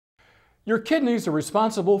Your kidneys are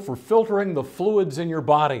responsible for filtering the fluids in your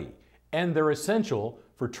body, and they're essential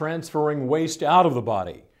for transferring waste out of the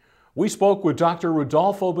body. We spoke with Dr.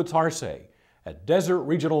 Rodolfo Batarse at Desert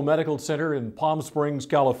Regional Medical Center in Palm Springs,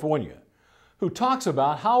 California, who talks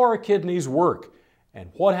about how our kidneys work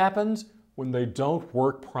and what happens when they don't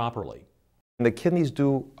work properly. The kidneys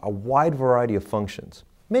do a wide variety of functions.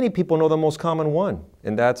 Many people know the most common one,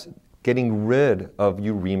 and that's getting rid of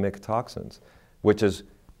uremic toxins, which is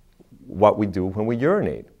what we do when we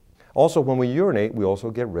urinate. Also, when we urinate, we also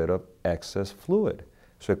get rid of excess fluid.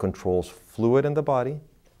 So it controls fluid in the body,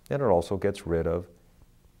 and it also gets rid of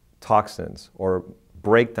toxins or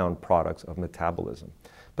breakdown products of metabolism.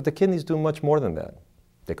 But the kidneys do much more than that.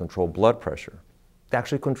 They control blood pressure. They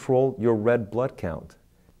actually control your red blood count.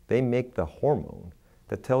 They make the hormone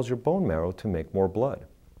that tells your bone marrow to make more blood.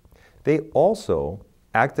 They also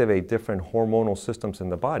activate different hormonal systems in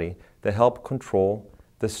the body that help control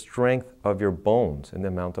the strength of your bones and the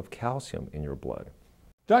amount of calcium in your blood.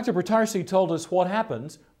 Dr. Batarse told us what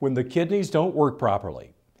happens when the kidneys don't work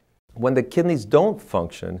properly. When the kidneys don't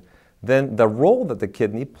function, then the role that the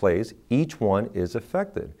kidney plays, each one is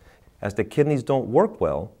affected. As the kidneys don't work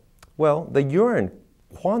well, the urine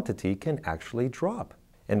quantity can actually drop.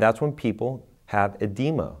 And that's when people have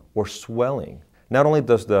edema or swelling. Not only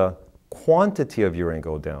does the quantity of urine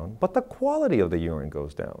go down, but the quality of the urine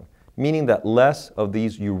goes down, meaning that less of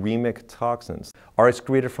these uremic toxins are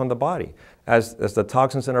excreted from the body. As the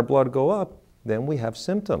toxins in our blood go up, then we have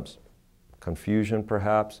symptoms. Confusion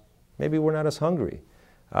perhaps, maybe we're not as hungry.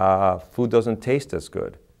 Food doesn't taste as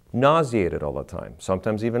good. Nauseated all the time,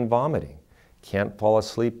 sometimes even vomiting. Can't fall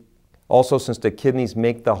asleep. Also, since the kidneys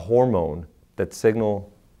make the hormone that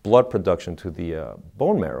signal blood production to the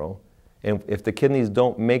bone marrow, and if the kidneys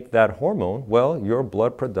don't make that hormone, your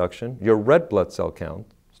blood production, your red blood cell count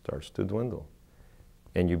starts to dwindle,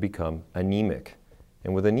 and you become anemic.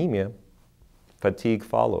 And with anemia, fatigue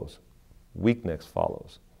follows, weakness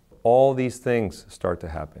follows. All these things start to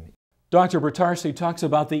happen. Dr. Batarse talks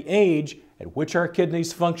about the age at which our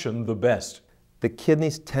kidneys function the best. The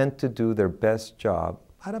kidneys tend to do their best job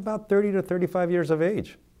at about 30 to 35 years of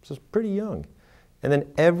age, so it's pretty young. And then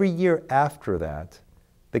every year after that,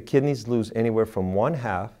 the kidneys lose anywhere from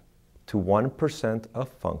 1/2 to 1% of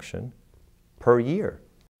function per year.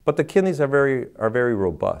 But the kidneys are very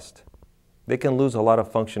robust. They can lose a lot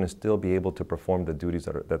of function and still be able to perform the duties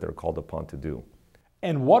that they're called upon to do.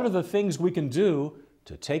 And what are the things we can do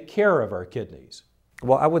to take care of our kidneys?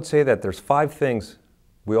 Well, I would say that there's 5 things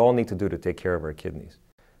we all need to do to take care of our kidneys.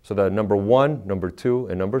 So the number 1, number 2,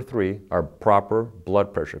 and number 3 are proper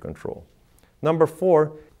blood pressure control. Number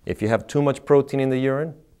 4, if you have too much protein in the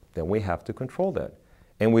urine, then we have to control that.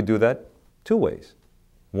 And we do that 2 ways.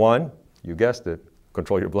 1, you guessed it,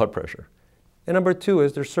 control your blood pressure. And number 2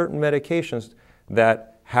 is there's certain medications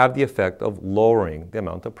that have the effect of lowering the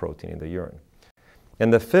amount of protein in the urine.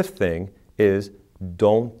 And the 5th thing is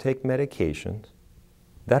don't take medications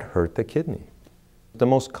that hurt the kidney. The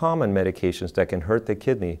most common medications that can hurt the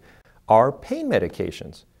kidney are pain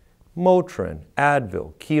medications. Motrin,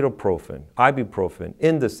 Advil, ketoprofen, ibuprofen,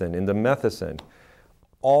 Indocin, indomethacin.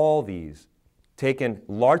 All these, taken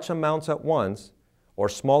large amounts at once or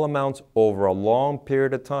small amounts over a long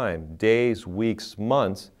period of time, days, weeks,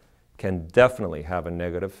 months, can definitely have a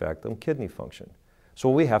negative effect on kidney function. So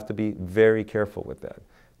we have to be very careful with that.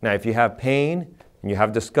 Now, if you have pain, and you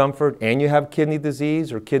have discomfort, and you have kidney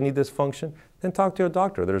disease or kidney dysfunction, then talk to your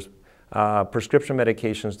doctor. There's prescription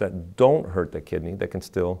medications that don't hurt the kidney that can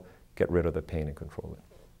still get rid of the pain and control it.